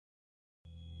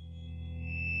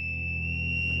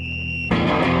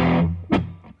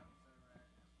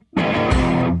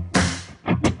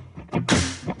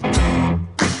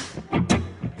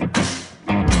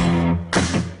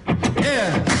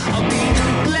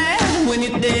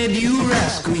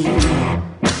rascal, you.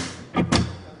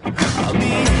 I'll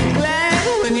be glad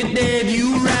when you're dead, you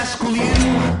rascal, you.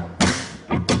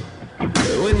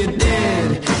 When you're dead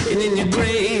and in your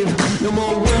grave, no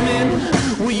more women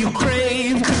will you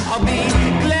crave. I'll be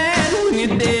glad when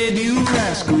you're dead, you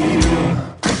rascal, you.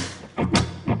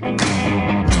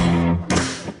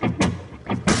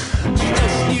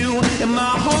 Trust you in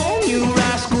my home, you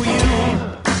rascal, you.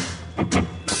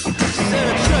 Said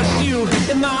I trust you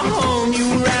in my home, you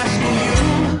rascal, you.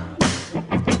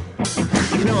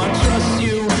 You know I trust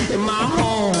you in my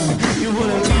home. You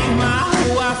wouldn't leave my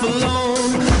wife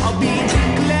alone. I'll be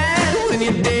glad when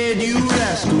you're dead, you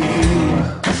rascal, you.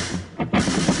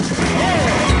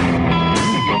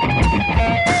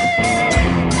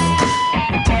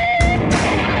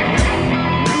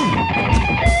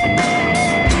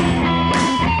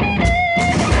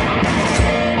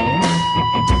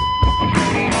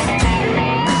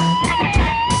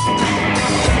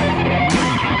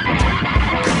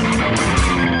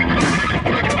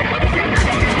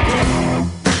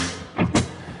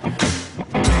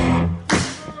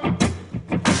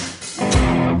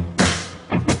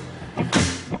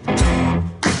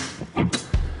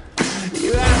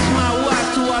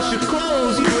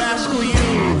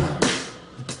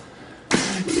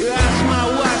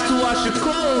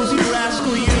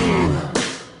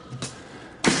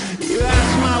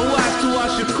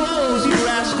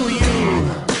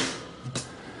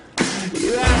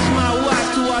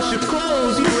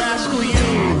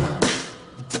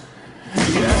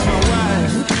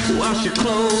 Wash your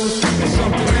clothes and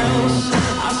something else,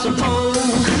 I suppose.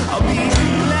 I'll be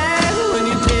glad when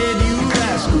you're dead, you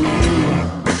rascal, you.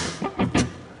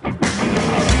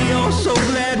 I'll be oh so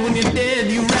glad when you're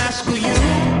dead, you rascal, you.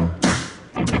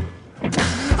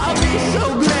 I'll be so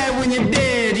glad when you're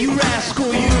dead, you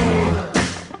rascal, you.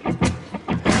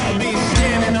 I'll be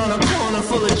standing on a corner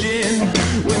full of gin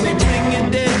when they bring your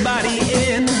dead body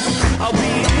in. I'll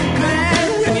be glad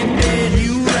when you're dead,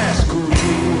 you rascal, you.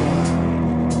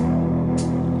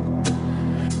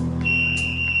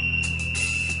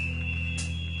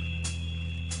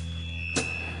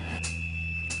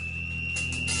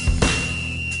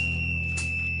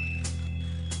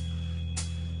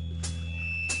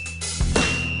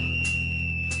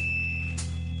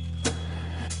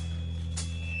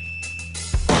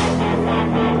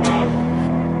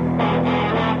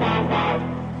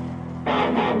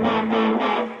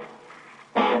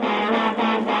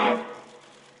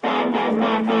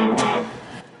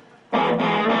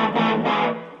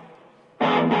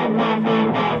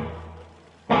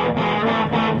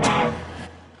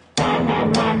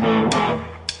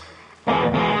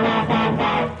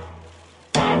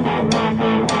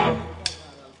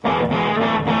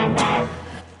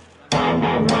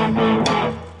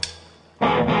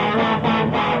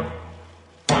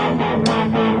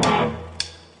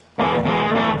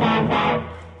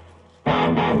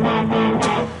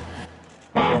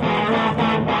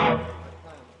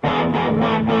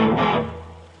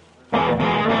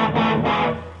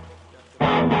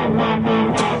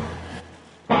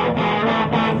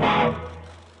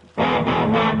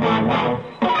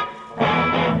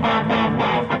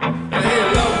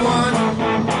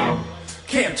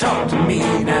 Talk to me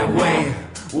that way,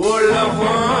 oh loved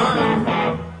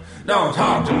one. Don't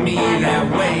talk to me that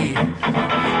way.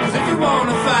 Cause if you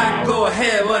wanna fight, go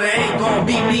ahead, but it ain't gonna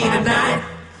be me tonight.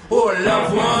 Oh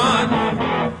loved one,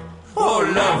 oh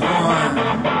loved one.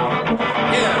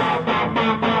 Yeah.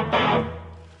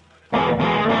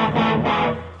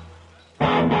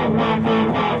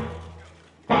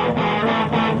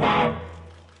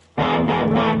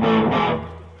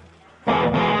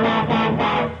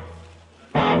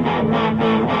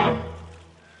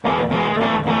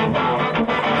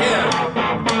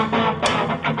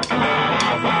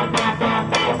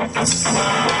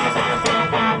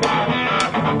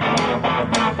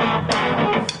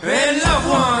 Hey, loved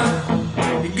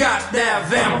one, you got that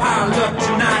vampire look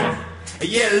tonight.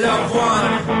 Yeah, loved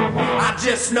one, I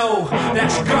just know that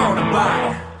you're gonna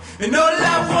bite. You know,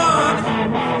 loved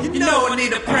one, you know I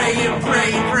need to pray and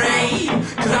pray and pray.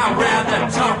 Cause I'd rather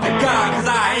talk to God, cause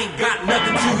I ain't got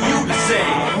nothing to you to say.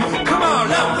 Come on,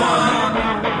 loved one,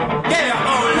 yeah,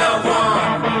 oh, loved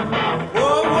one.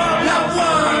 Whoa, whoa, loved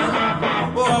one,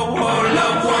 whoa, whoa,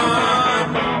 loved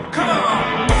one. Come on.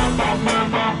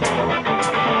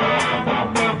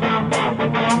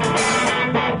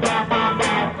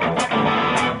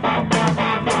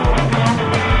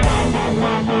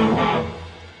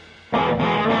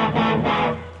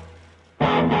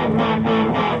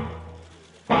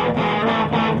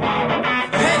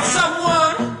 Hey,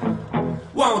 someone,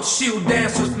 won't you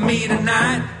dance with me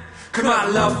tonight? Cause my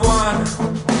loved one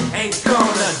ain't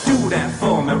gonna do that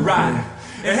for me right.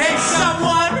 And hey,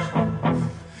 someone,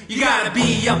 you gotta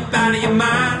be up out of your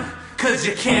mind, 'cause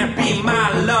you can't be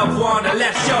my loved one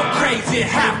unless you're crazy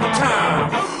half the time.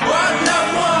 Oh,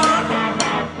 loved one,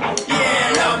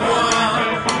 yeah, loved one.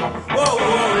 Whoa,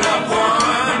 whoa, loved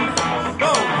one.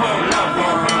 Whoa, whoa, loved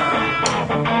one.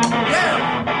 Yeah.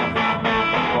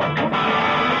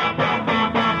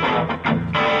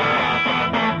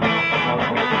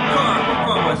 Come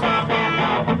on,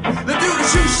 let's do the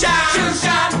shoe shine.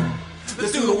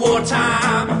 Let's do the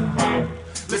wartime.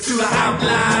 Let's do the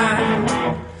outline.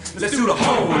 Let's do the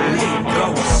Holy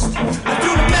Ghost. Let's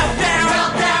do the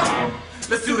meltdown.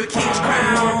 Let's do the King's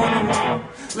Crown.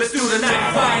 Let's do the night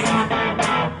fight.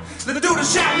 Let's do the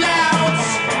shout louds.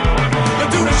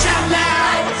 Let's do the shout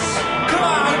louds. Come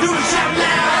on, do the shout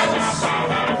louds.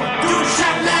 Do the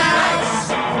shout louds.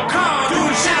 Come on, do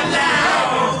the shout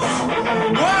louds.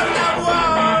 One love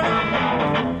one.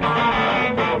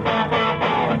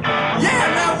 Yeah,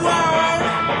 love one.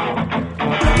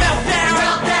 The meltdown.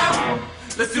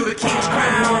 Let's do the King's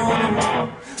Crown.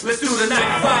 Let's do the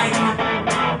night fight.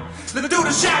 Let's do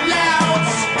the shout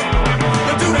louds.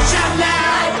 Let's do the shout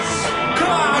louds.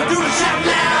 Come on, do the shout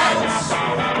louds.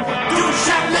 Do the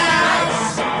shout louds.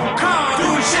 Come on, do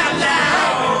the shout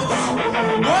louds.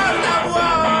 One love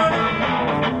one.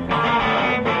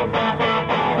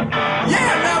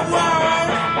 Yeah, love one.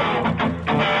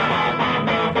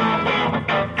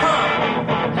 Huh.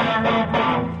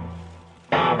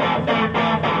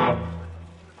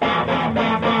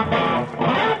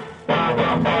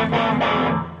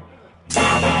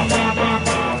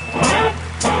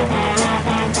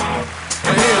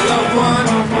 Hey, loved one,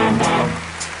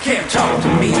 can't talk to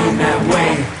me that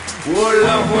way. Oh,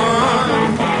 loved one,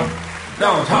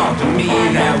 don't talk to me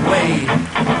that way.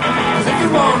 'Cause if you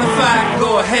wanna fight, go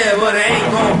ahead, but it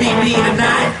ain't gonna be me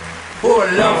tonight. Oh,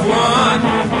 loved one,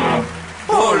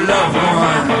 oh, loved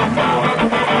one.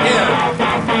 Yeah,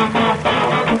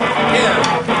 yeah.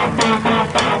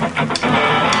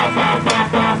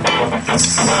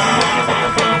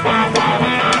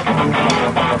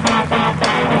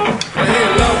 Hey,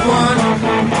 loved one,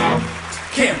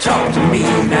 can't talk to me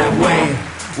that way.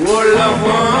 Oh, loved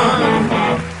one,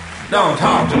 don't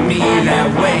talk to me that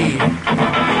way.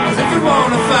 'Cause if you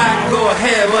wanna fight, go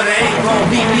ahead, but it ain't gonna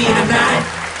be me tonight.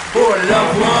 Oh,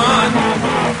 loved one,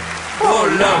 oh,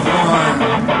 loved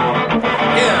one.